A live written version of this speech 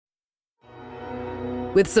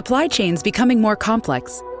With supply chains becoming more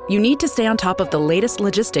complex, you need to stay on top of the latest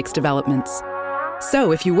logistics developments.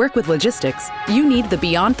 So if you work with logistics, you need the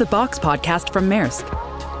Beyond the Box podcast from Maersk.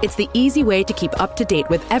 It's the easy way to keep up to date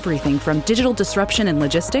with everything from digital disruption in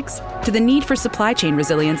logistics to the need for supply chain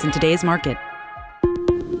resilience in today's market.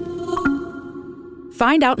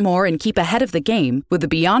 Find out more and keep ahead of the game with the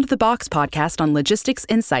Beyond the Box podcast on logistics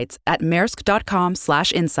insights at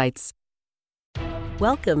maersk.com/insights.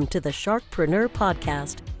 Welcome to the Sharkpreneur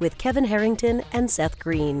Podcast with Kevin Harrington and Seth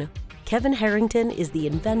Green. Kevin Harrington is the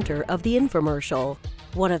inventor of the infomercial,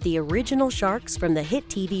 one of the original sharks from the hit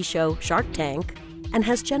TV show Shark Tank, and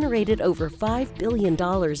has generated over $5 billion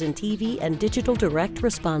in TV and digital direct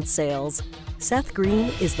response sales. Seth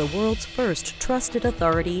Green is the world's first trusted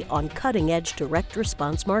authority on cutting-edge direct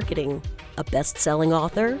response marketing, a best-selling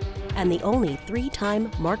author, and the only 3-time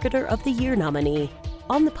Marketer of the Year nominee.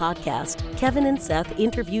 On the podcast, Kevin and Seth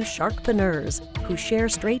interview sharkpreneurs who share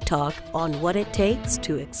straight talk on what it takes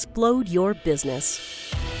to explode your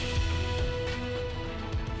business.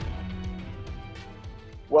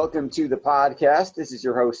 Welcome to the podcast. This is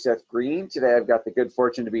your host, Seth Green. Today I've got the good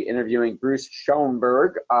fortune to be interviewing Bruce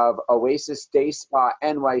Schoenberg of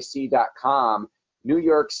OasisDaySpaNYC.com, New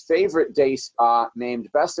York's favorite day spa,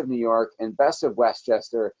 named Best of New York and Best of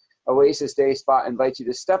Westchester. Oasis Day Spa invites you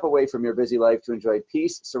to step away from your busy life to enjoy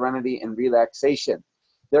peace, serenity, and relaxation.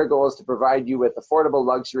 Their goal is to provide you with affordable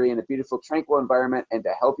luxury and a beautiful, tranquil environment and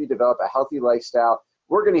to help you develop a healthy lifestyle.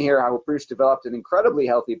 We're going to hear how Bruce developed an incredibly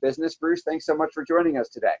healthy business. Bruce, thanks so much for joining us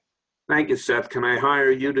today. Thank you, Seth. Can I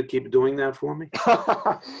hire you to keep doing that for me?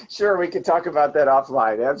 Sure, we can talk about that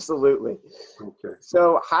offline. Absolutely. Okay.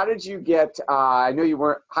 So how did you get, how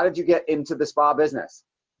did you get into the spa business?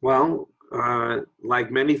 Well, like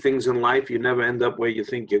many things in life, you never end up where you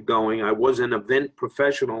think you're going. I was an event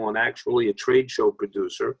professional and actually a trade show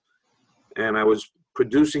producer. And I was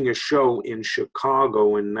producing a show in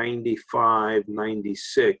Chicago in 95,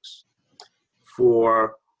 96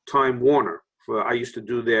 for Time Warner. I used to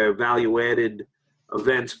do their value-added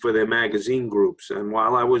events for their magazine groups. And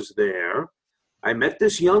while I was there, I met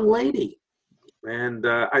this young lady. And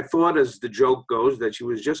I thought, as the joke goes, that she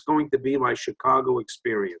was just going to be my Chicago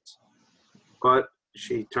experience. But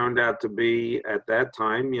she turned out to be, at that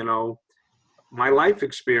time, my life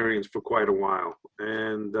experience for quite a while.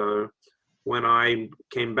 And when I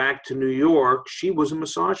came back to New York, she was a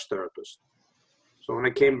massage therapist. So when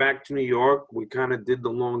I came back to New York, we kind of did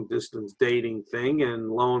the long distance dating thing.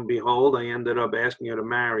 And lo and behold, I ended up asking her to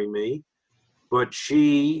marry me. But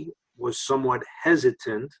she was somewhat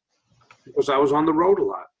hesitant because I was on the road a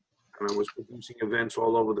lot. And I was producing events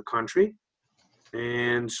all over the country.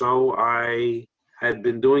 And so I had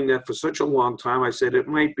been doing that for such a long time. I said it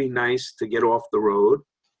might be nice to get off the road.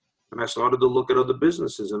 And I started to look at other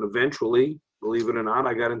businesses. And eventually, believe it or not,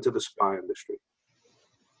 I got into the spa industry.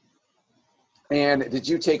 And did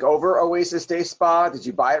you take over Oasis Day Spa? Did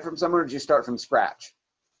you buy it from someone or did you start from scratch?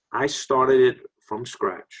 I started it from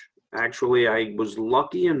scratch. Actually, I was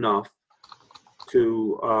lucky enough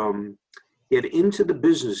to get into the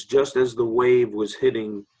business just as the wave was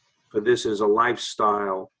hitting for this as a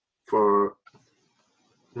lifestyle for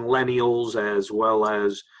millennials as well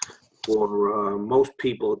as for most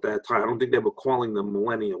people at that time. I don't think they were calling them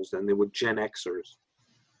millennials then. They were Gen Xers.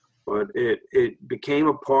 But it became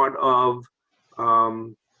a part of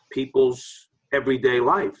people's everyday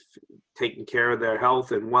life, taking care of their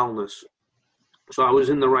health and wellness. So I was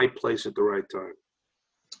in the right place at the right time.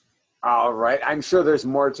 All right. I'm sure there's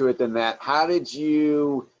more to it than that. How did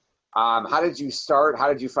you start? How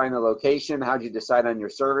did you find the location? How did you decide on your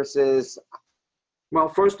services? Well,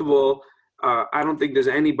 first of all, I don't think there's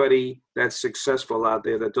anybody that's successful out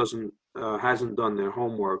there that hasn't done their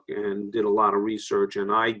homework and did a lot of research.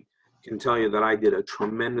 And I can tell you that I did a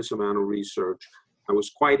tremendous amount of research. I was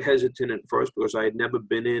quite hesitant at first because I had never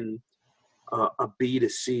been in a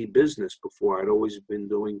B2C business before. I'd always been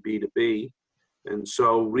doing B2B. And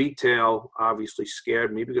so retail obviously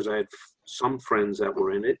scared me because I had some friends that were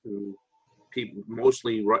in it and people,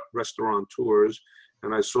 mostly restaurateurs,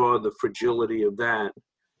 and I saw the fragility of that.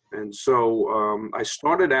 And so I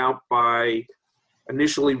started out by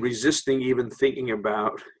initially resisting even thinking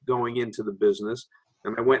about going into the business.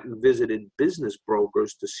 And I went and visited business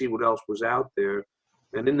brokers to see what else was out there.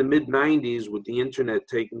 And in the mid-90s, with the internet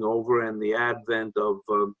taking over and the advent of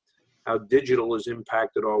how digital has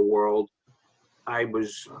impacted our world, I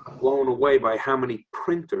was blown away by how many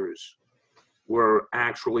printers were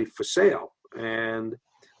actually for sale. And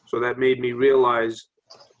so that made me realize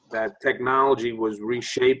that technology was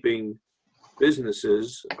reshaping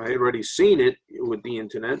businesses. I had already seen it with the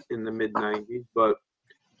internet in the mid-90s, but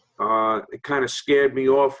it kind of scared me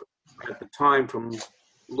off at the time from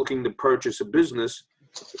looking to purchase a business,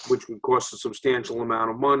 which would cost a substantial amount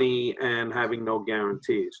of money and having no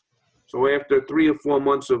guarantees. So after 3 or 4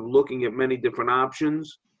 months of looking at many different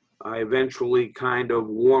options, I eventually kind of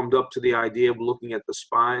warmed up to the idea of looking at the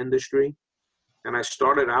spa industry. And I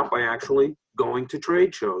started out by actually going to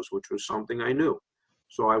trade shows, which was something I knew.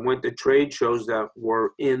 So I went to trade shows that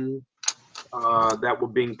were that were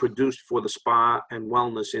being produced for the spa and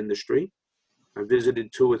wellness industry. I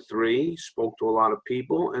visited 2 or 3, spoke to a lot of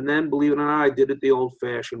people, and then, believe it or not, I did it the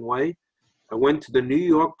old-fashioned way. I went to the New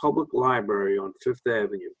York Public Library on Fifth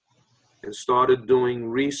Avenue and started doing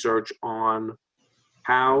research on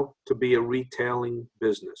how to be a retailing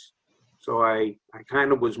business. So I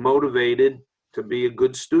kind of was motivated to be a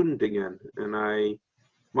good student again, and I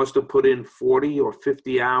must have put in 40 or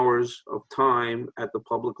 50 hours of time at the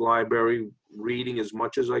public library reading as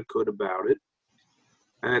much as I could about it.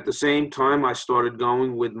 And at the same time, I started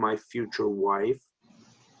going with my future wife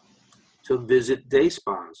to visit day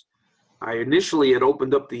spas. I initially had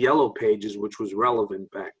opened up the Yellow Pages, which was relevant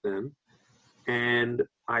back then, and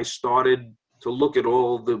I started to look at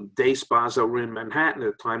all the day spas that were in Manhattan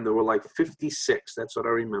at the time. There were like 56, that's what I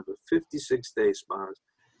remember, 56 day spas.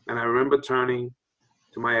 And I remember turning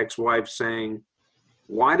to my ex-wife saying,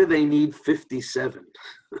 why do they need 57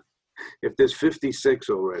 if there's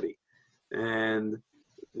 56 already? And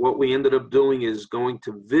what we ended up doing is going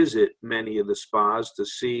to visit many of the spas to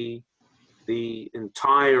see the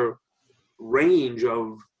entire range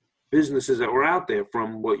of businesses that were out there,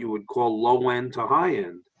 from what you would call low end to high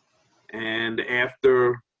end. And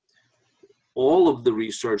after all of the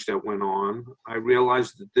research that went on, I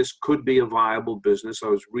realized that this could be a viable business. I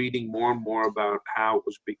was reading more and more about how it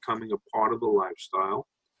was becoming a part of the lifestyle.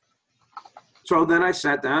 So then I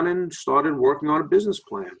sat down and started working on a business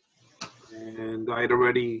plan. And I had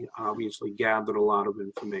already obviously gathered a lot of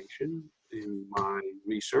information in my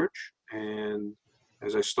research. And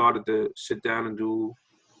as I started to sit down and do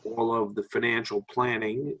all of the financial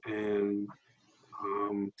planning and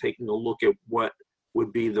taking a look at what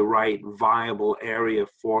would be the right viable area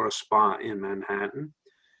for a spa in Manhattan,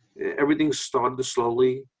 everything started to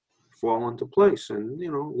slowly fall into place. And,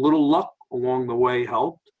 you know, a little luck along the way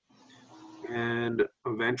helped. And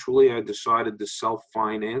eventually I decided to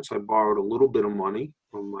self-finance. I borrowed a little bit of money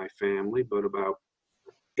from my family, but about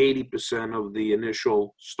 80% of the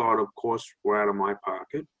initial startup costs were out of my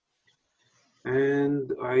pocket.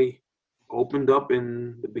 And I opened up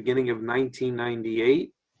in the beginning of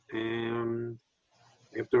 1998. And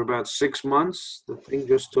after about 6 months, the thing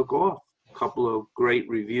just took off. A couple of great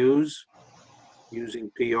reviews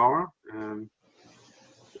using PR, and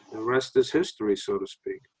the rest is history, so to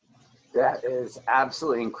speak. That is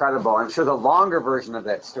absolutely incredible. I'm sure the longer version of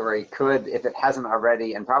that story could, if it hasn't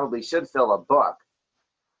already, and probably should fill a book.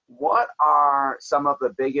 What are some of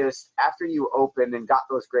the biggest, after you opened and got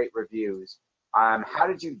those great reviews, how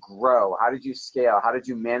did you grow? How did you scale? How did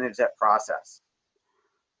you manage that process?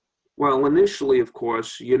 Well, initially, of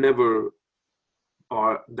course, you never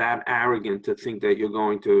are that arrogant to think that you're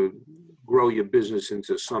going to grow your business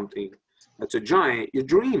into something that's a giant. You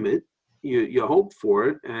dream it, you hope for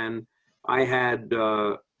it, and I had,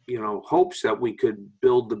 hopes that we could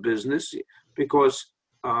build the business, because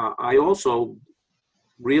I also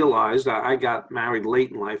realized that I got married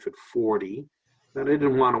late in life at 40, that I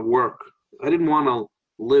didn't want to work. I didn't want to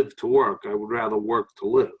live to work. I would rather work to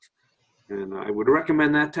live. And I would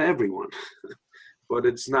recommend that to everyone. But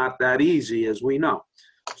it's not that easy, as we know.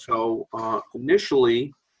 So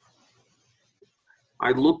initially,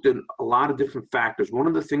 I looked at a lot of different factors. One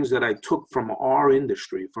of the things that I took from our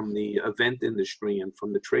industry, from the event industry and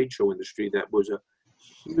from the trade show industry, that was a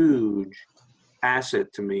huge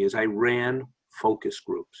asset to me, is I ran focus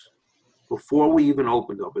groups. Before we even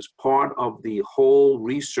opened up, as part of the whole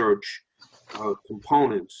research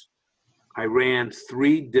components, I ran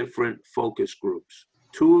 3 different focus groups,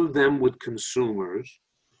 2 of them with consumers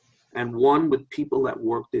and 1 with people that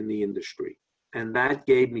worked in the industry. And that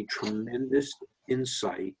gave me tremendous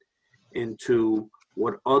insight into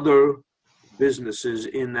what other businesses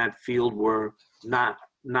in that field were not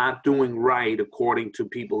doing right according to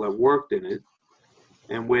people that worked in it,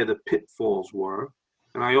 and where the pitfalls were.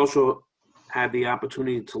 And I also had the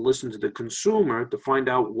opportunity to listen to the consumer to find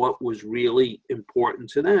out what was really important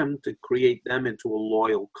to them, to create them into a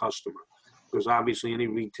loyal customer. Because obviously any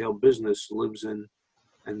retail business lives in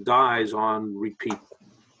and dies on repeat.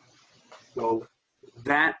 So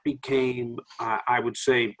that became, I would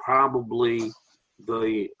say, probably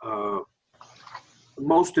the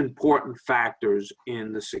most important factors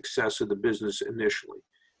in the success of the business initially.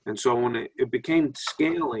 And so when it became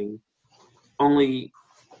scaling, only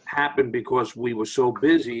happened because we were so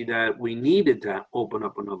busy that we needed to open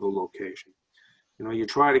up another location. You know, you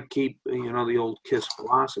try to keep, you know, the old KISS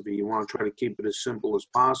philosophy. You want to try to keep it as simple as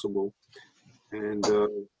possible. And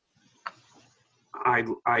I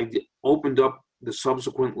opened up the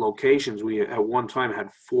subsequent locations. We at one time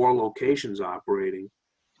had 4 locations operating,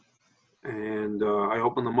 and I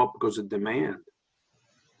opened them up because of demand.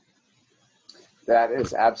 That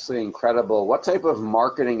is absolutely incredible. What type of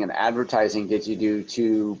marketing and advertising did you do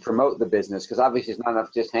to promote the business? Because obviously it's not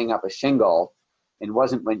enough to just hang up a shingle, and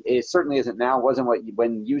it certainly isn't now, wasn't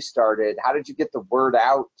when you started. How did you get the word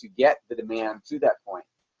out to get the demand to that point?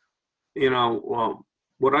 You know, well,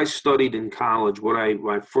 what I studied in college,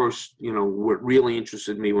 what first, you know, what really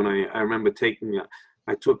interested me when I remember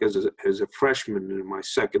I took as a freshman in my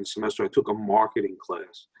second semester, I took a marketing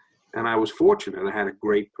class, and I was fortunate. I had a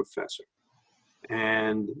great professor.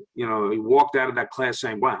 And, you know, he walked out of that class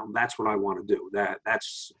saying, wow, that's what I want to do.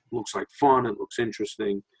 That's looks like fun. It looks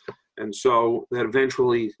interesting. And so that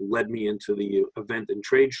eventually led me into the event and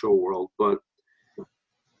trade show world. But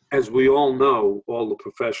as we all know, all the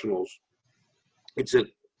professionals, it's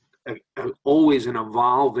always an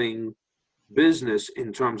evolving business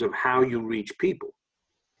in terms of how you reach people.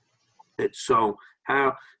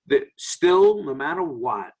 Still, no matter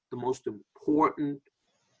what, the most important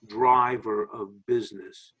driver of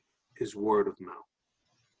business is word of mouth.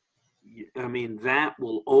 I mean, that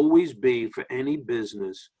will always be, for any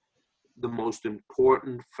business, the most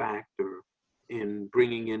important factor in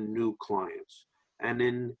bringing in new clients. And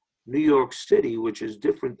in New York City, which is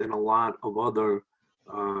different than a lot of other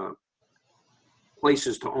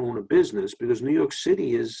places to own a business, because New York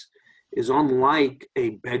City is unlike a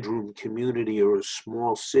bedroom community or a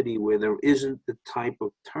small city where there isn't the type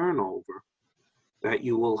of turnover that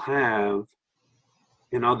you will have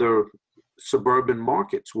in other suburban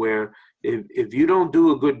markets, where if you don't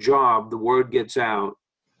do a good job, the word gets out,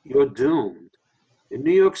 you're doomed. In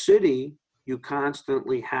New York City, you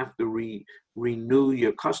constantly have to renew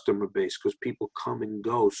your customer base because people come and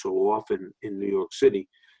go so often in New York City.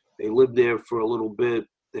 They live there for a little bit.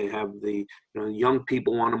 They have young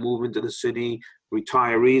people want to move into the city,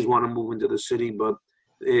 retirees want to move into the city, but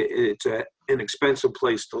it's an expensive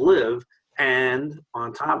place to live. And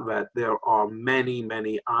on top of that, there are many,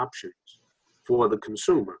 many options for the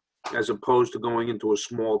consumer, as opposed to going into a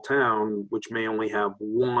small town, which may only have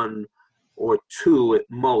 1 or 2 at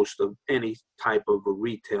most of any type of a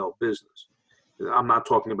retail business. I'm not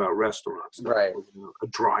talking about restaurants, right? A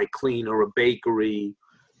dry cleaner, a bakery,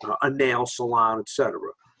 a nail salon, etc.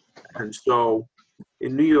 And so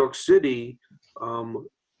in New York City,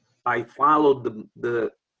 I followed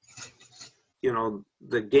the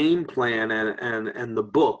game plan and the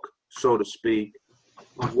book, so to speak,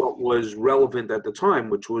 of what was relevant at the time,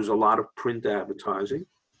 which was a lot of print advertising,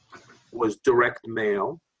 was direct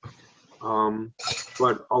mail.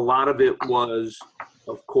 But a lot of it was,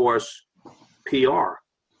 of course, PR.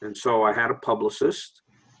 And so I had a publicist,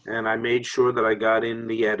 and I made sure that I got in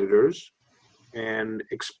the editors and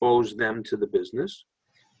exposed them to the business.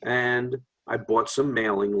 And I bought some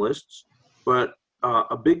mailing lists. But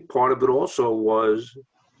a big part of it also was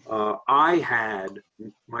I had,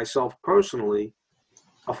 myself personally,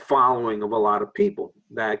 a following of a lot of people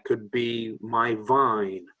that could be my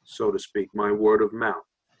vine, so to speak, my word of mouth.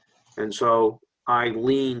 And so I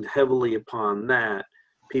leaned heavily upon that.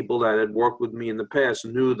 People that had worked with me in the past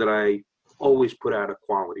knew that I always put out a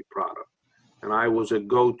quality product, and I was a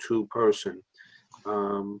go-to person.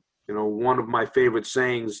 One of my favorite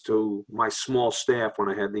sayings to my small staff when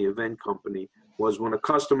I had the event company was, when a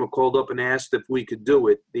customer called up and asked if we could do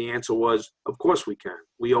it, the answer was, of course we can.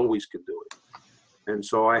 We always can do it. And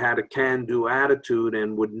so I had a can-do attitude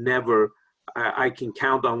and would never, I can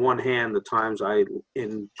count on one hand the times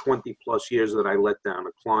in 20 plus years that I let down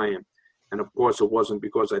a client. And of course it wasn't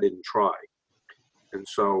because I didn't try. And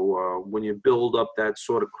so when you build up that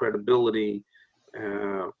sort of credibility,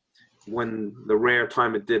 when the rare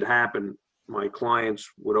time it did happen, my clients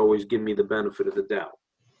would always give me the benefit of the doubt.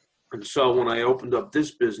 And so when I opened up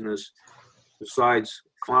this business, besides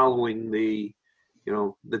following the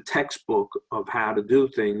textbook of how to do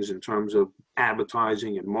things in terms of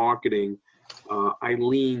advertising and marketing, I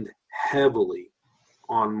leaned heavily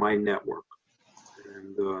on my network.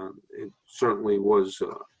 And it certainly was,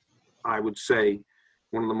 I would say,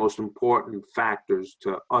 one of the most important factors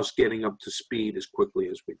to us getting up to speed as quickly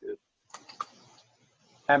as we did.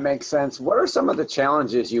 That makes sense. What are some of the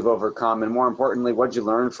challenges you've overcome, and more importantly, what did you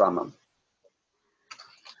learn from them?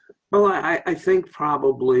 Well, I think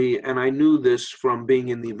probably, and I knew this from being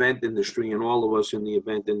in the event industry, and all of us in the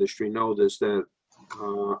event industry know this, that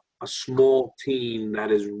a small team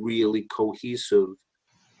that is really cohesive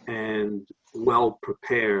and well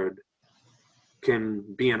prepared can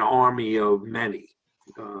be an army of many.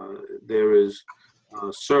 There is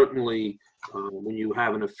certainly, when you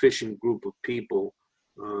have an efficient group of people,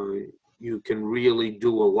 you can really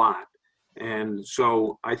do a lot. And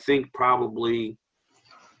so I think probably,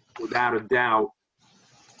 without a doubt,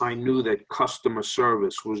 I knew that customer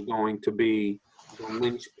service was going to be the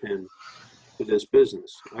linchpin to this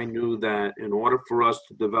business. I knew that in order for us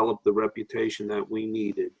to develop the reputation that we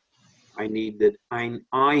needed, I needed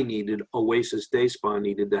Oasis Day Spa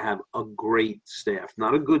needed to have a great staff,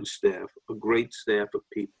 not a good staff, a great staff of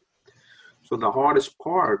people. So the hardest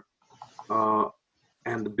part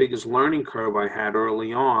and the biggest learning curve I had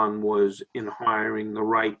early on was in hiring the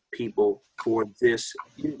right people for this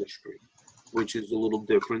industry, which is a little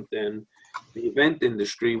different than the event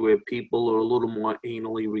industry, where people are a little more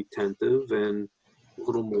anally retentive and a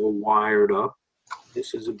little more wired up.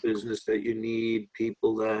 This is a business that you need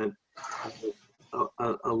people that have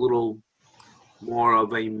a little more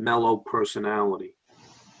of a mellow personality.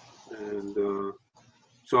 And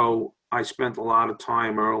so I spent a lot of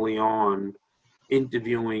time early on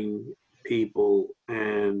interviewing people,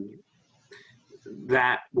 and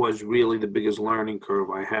that was really the biggest learning curve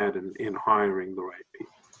I had in hiring the right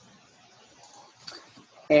people.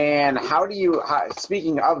 And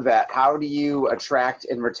speaking of that, how do you attract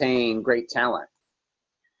and retain great talent?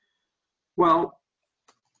 Well,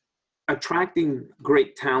 attracting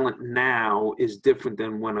great talent now is different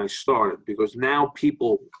than when I started, because now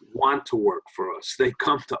people want to work for us. They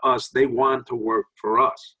come to us, they want to work for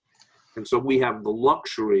us. And so we have the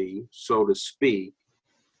luxury, so to speak,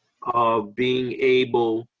 of being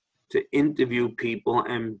able to interview people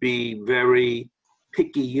and be very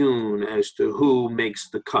picayune as to who makes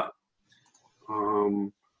the cut.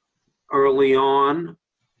 Early on,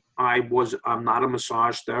 I'm not a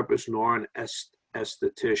massage therapist nor an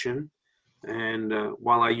esthetician. And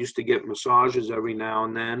while I used to get massages every now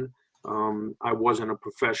and then, I wasn't a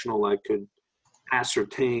professional. I could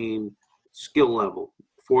ascertain skill level.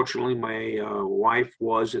 Fortunately, my wife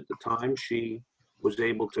was at the time. She was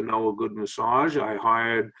able to know a good massage. I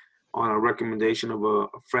hired, on a recommendation of a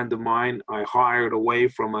friend of mine, I hired away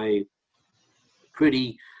from a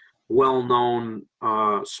pretty well-known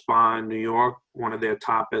spa in New York, one of their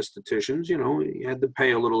top estheticians. You know, you had to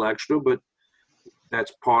pay a little extra, but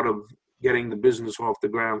that's part of getting the business off the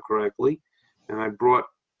ground correctly. And I brought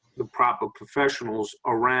the proper professionals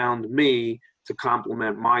around me to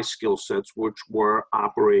complement my skill sets, which were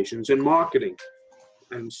operations and marketing.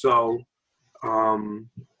 And so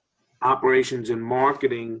operations and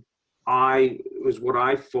marketing was what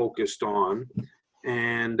I focused on,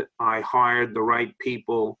 and I hired the right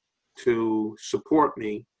people to support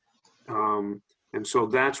me. And so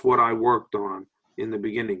that's what I worked on in the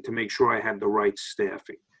beginning, to make sure I had the right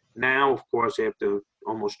staffing. Now, of course, after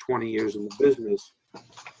almost 20 years in the business,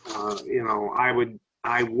 I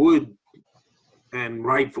would, and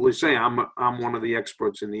rightfully say, I'm one of the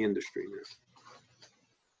experts in the industry now.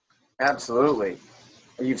 Absolutely.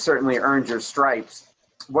 You've certainly earned your stripes.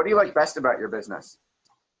 What do you like best about your business?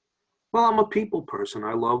 Well, I'm a people person.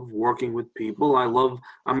 I love working with people.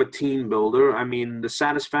 I'm a team builder. I mean, the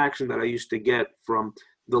satisfaction that I used to get from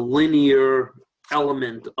the linear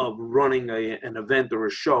element of running an event or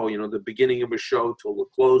a show, the beginning of a show till the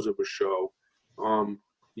close of a show,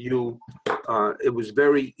 it was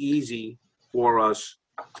very easy for us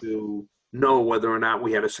to know whether or not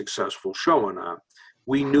we had a successful show or not.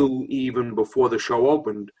 We knew even before the show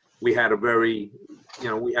opened, we had we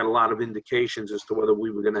had a lot of indications as to whether we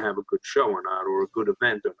were going to have a good show or not, or a good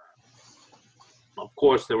event or not. Of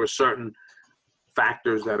course, there were certain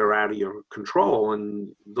factors that are out of your control,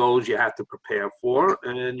 and those you have to prepare for,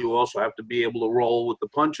 and you also have to be able to roll with the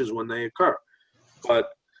punches when they occur. But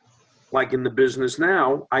like in the business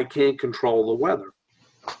now, I can't control the weather.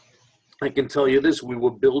 I can tell you this: we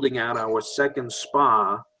were building out our second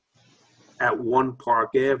spa at One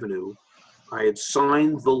Park Avenue. I had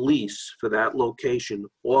signed the lease for that location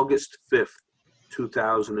August 5th,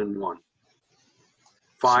 2001,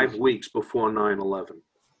 5 weeks before 9/11.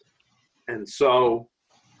 And so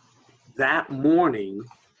that morning,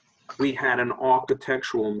 we had an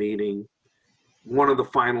architectural meeting, one of the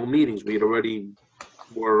final meetings. We had already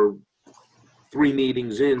were 3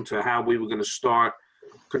 meetings into how we were going to start.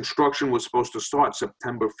 Construction was supposed to start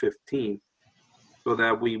September 15th so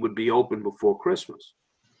that we would be open before Christmas.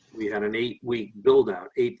 We had an 8-week build out,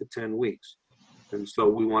 8 to 10 weeks. And so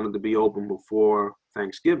we wanted to be open before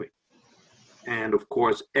Thanksgiving. And of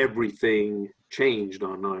course, everything changed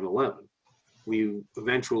on 9/11. We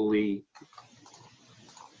eventually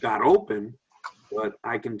got open, but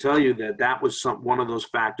I can tell you that that was one of those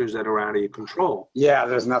factors that are out of your control. Yeah,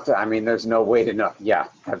 there's nothing. I mean, there's no way to know. Yeah,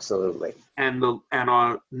 absolutely. And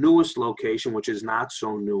our newest location, which is not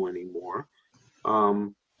so new anymore,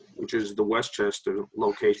 which is the Westchester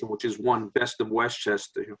location, which is won Best of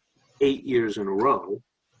Westchester 8 years in a row.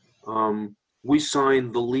 We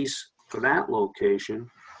signed the lease for that location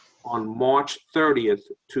on March 30th,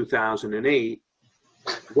 2008,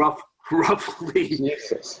 roughly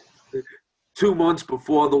Jesus. 2 months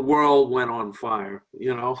before the world went on fire,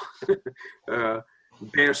 you know.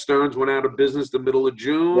 Bear Stearns went out of business the middle of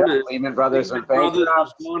June. Yep, And Lehman Brothers Lehman went Brothers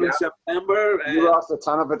bankrupt. was gone in September. You lost a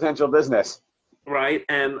ton of potential business. Right,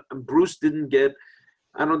 and Bruce didn't get,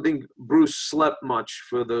 I don't think Bruce slept much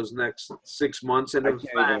for those next 6 months. And I in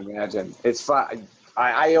can't fact, even imagine. It's fun.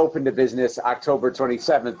 I opened a business October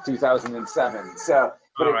 27th, 2007. So,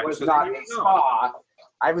 but All it right, was so not there a you go. spa.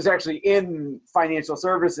 I was actually in financial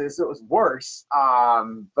services, so it was worse.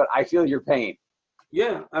 But I feel your pain.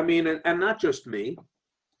 yeah, I mean, and not just me.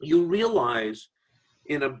 You realize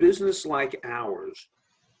in a business like ours,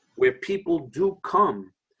 where people do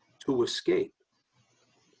come to escape,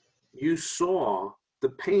 you saw the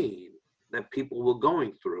pain that people were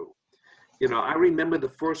going through. You know, I remember the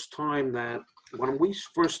first time that when we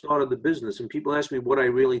first started the business and people asked me what I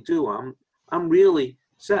really do, I'm really,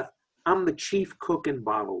 Seth, I'm the chief cook and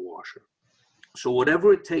bottle washer. So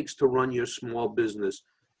whatever it takes to run your small business,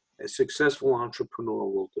 a successful entrepreneur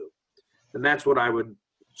will do. And that's what I would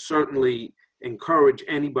certainly encourage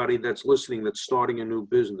anybody that's listening that's starting a new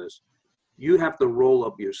business. You have to roll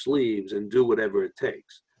up your sleeves and do whatever it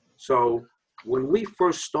takes. So when we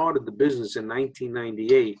first started the business in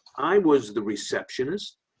 1998, I was the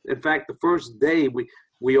receptionist. In fact, the first day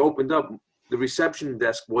we opened up, the reception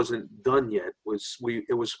desk wasn't done yet.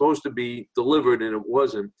 It was supposed to be delivered and it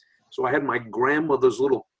wasn't. So I had my grandmother's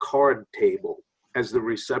little card table as the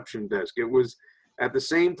reception desk. It was, at the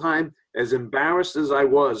same time, as embarrassed as I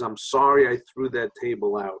was, I'm sorry I threw that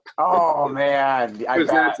table out. Oh man, I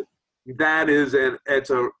bet. That is an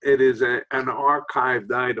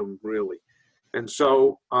archived item, really. And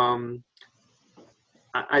so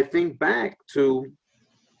I think back to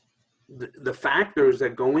the factors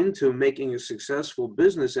that go into making a successful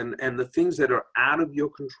business, and the things that are out of your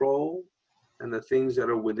control and the things that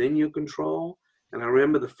are within your control. And I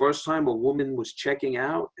remember the first time a woman was checking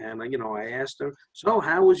out, and I asked her, "So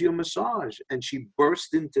how was your massage?" And she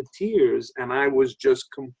burst into tears, and I was just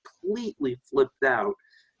completely flipped out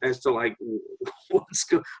as to like,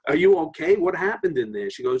 are you okay? What happened in there?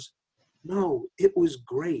 She goes, "No, it was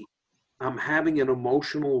great. I'm having an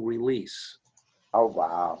emotional release." Oh,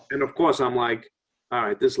 wow. And of course, I'm like, all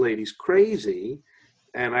right, this lady's crazy.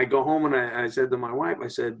 And I go home and I said to my wife, I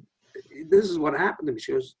said, this is what happened to me.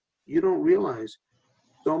 She goes, you don't realize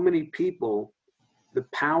so many people, the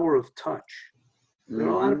power of touch. There are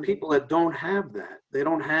a lot of people that don't have that. They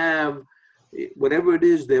don't have whatever it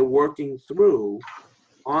is they're working through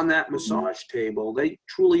on that massage table. They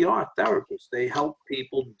truly are therapists. They help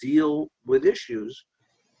people deal with issues.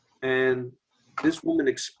 And this woman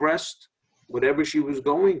expressed whatever she was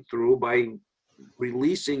going through by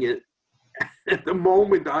releasing it at the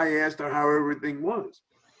moment I asked her how everything was.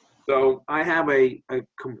 So I have a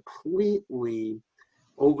completely,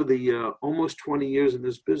 over the almost 20 years in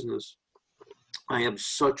this business, I have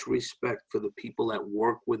such respect for the people that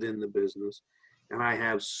work within the business. And I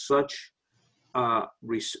have such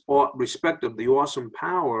respect of the awesome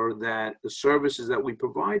power that the services that we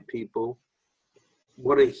provide people,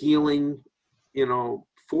 what a healing,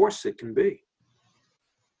 force it can be.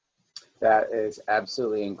 That is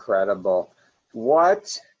absolutely incredible.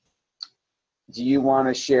 What do you want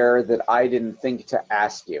to share that I didn't think to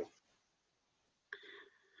ask you?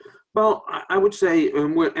 Well, I would say,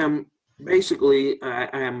 basically,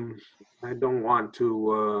 I don't want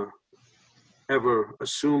to ever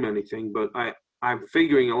assume anything, but I'm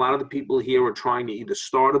figuring a lot of the people here are trying to either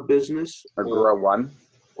start a business Or grow one?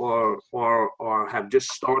 or have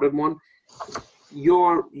just started one.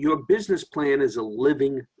 Your business plan is a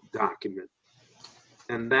living document.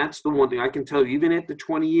 And that's the one thing I can tell you, even after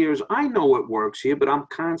 20 years, I know what works here, but I'm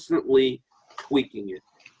constantly tweaking it.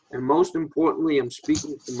 And most importantly, I'm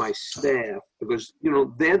speaking to my staff because,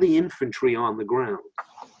 they're the infantry on the ground.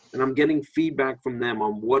 And I'm getting feedback from them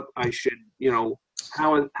on what I should,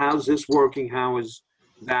 how's this working? How is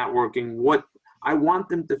that working? What I want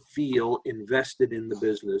them to feel invested in the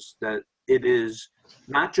business, that it is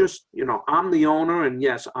not just, I'm the owner and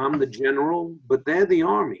yes, I'm the general, but they're the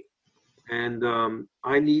army. And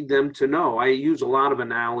I need them to know. I use a lot of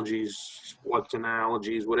analogies, sports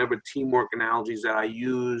analogies, whatever teamwork analogies that I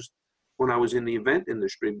used when I was in the event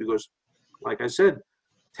industry, because like I said,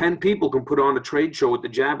 10 people can put on a trade show at the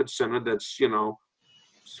Javits Center that's,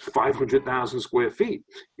 500,000 square feet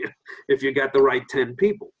if you got the right 10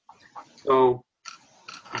 people. So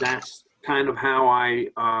that's kind of how I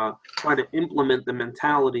try to implement the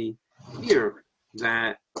mentality here,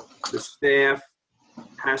 that the staff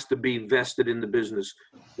has to be vested in the business.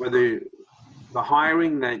 Whether the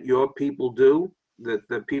hiring that your people do, that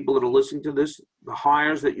the people that are listening to this, the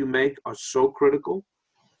hires that you make are so critical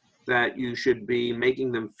that you should be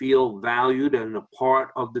making them feel valued and a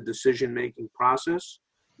part of the decision-making process,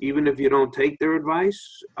 even if you don't take their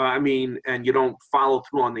advice, and you don't follow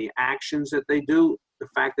through on the actions that they do. The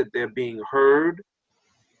fact that they're being heard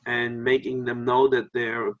and making them know that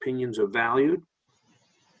their opinions are valued,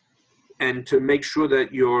 and to make sure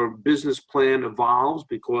that your business plan evolves,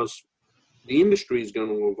 because the industry is going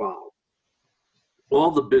to evolve.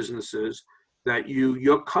 All the businesses that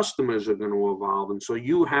your customers are going to evolve. And so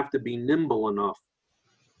you have to be nimble enough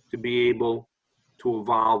to be able to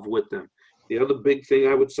evolve with them. The other big thing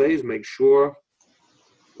I would say is make sure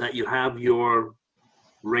that you have your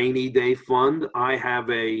rainy day fund. I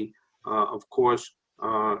have of course,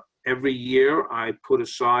 every year I put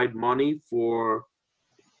aside money for,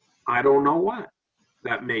 I don't know what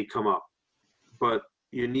that may come up, but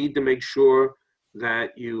you need to make sure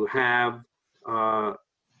that you have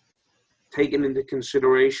taken into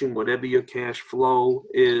consideration whatever your cash flow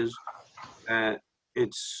is, that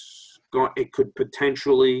it could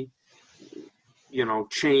potentially,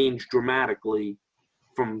 change dramatically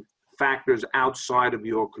from factors outside of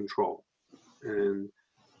your control. And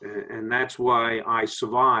that's why I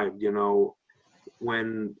survived,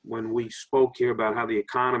 when we spoke here about how the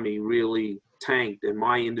economy really tanked and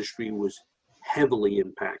my industry was heavily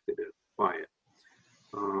impacted by it.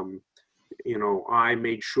 I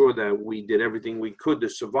made sure that we did everything we could to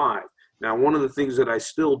survive. Now, one of the things that I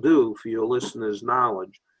still do, for your listeners'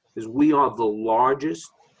 knowledge, is we are the largest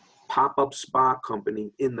pop-up spa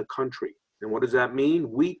company in the country. And what does that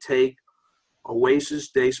mean? We take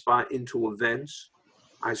Oasis Day Spa into events.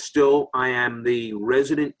 I am the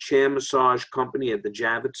resident chair massage company at the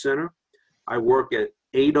Javits Center. I work at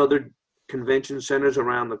 8 other convention centers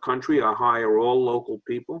around the country. I hire all local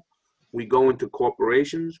people. We go into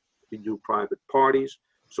corporations. We do private parties.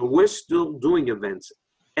 So we're still doing events.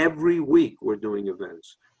 Every week we're doing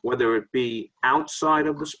events, whether it be outside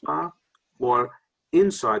of the spa or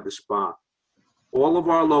inside the spa. All of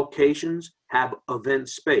our locations have event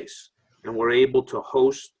space, and we're able to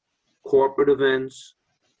host corporate events,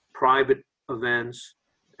 private events,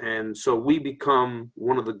 and so we become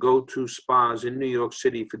one of the go-to spas in New York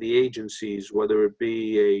City for the agencies, whether it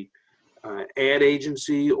be a ad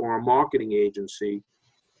agency or a marketing agency.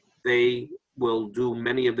 They will do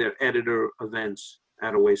many of their editor events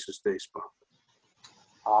at Oasis Day Spa.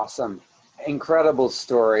 Awesome. Incredible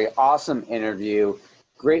story. Awesome interview.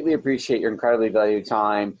 Greatly appreciate your incredibly valued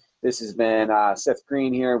time. This has been Seth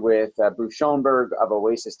Green here with Bruce Schoenberg of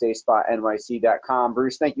OasisDaySpaNYC.com.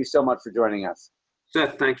 Bruce, thank you so much for joining us.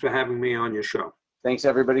 Seth, thanks for having me on your show. Thanks,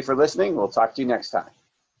 everybody, for listening. We'll talk to you next time.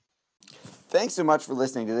 Thanks so much for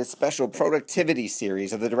listening to this special productivity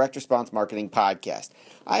series of the Direct Response Marketing Podcast.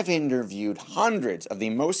 I've interviewed hundreds of the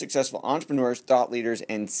most successful entrepreneurs, thought leaders,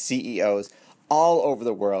 and CEOs all over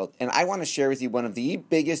the world, and I want to share with you one of the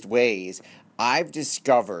biggest ways I've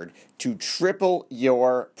discovered to triple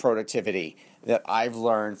your productivity that I've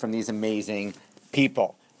learned from these amazing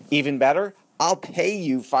people. Even better, I'll pay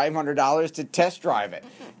you $500 to test drive it.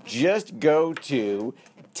 Just go to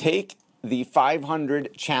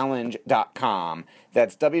TakeThe500Challenge.com.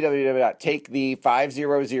 That's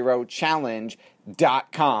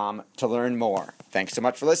www.TakeThe500Challenge.com to learn more. Thanks so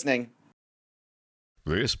much for listening.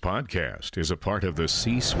 This podcast is a part of the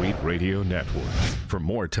C-Suite Radio Network. For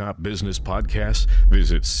more top business podcasts,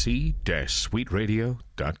 visit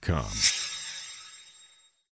c-suiteradio.com.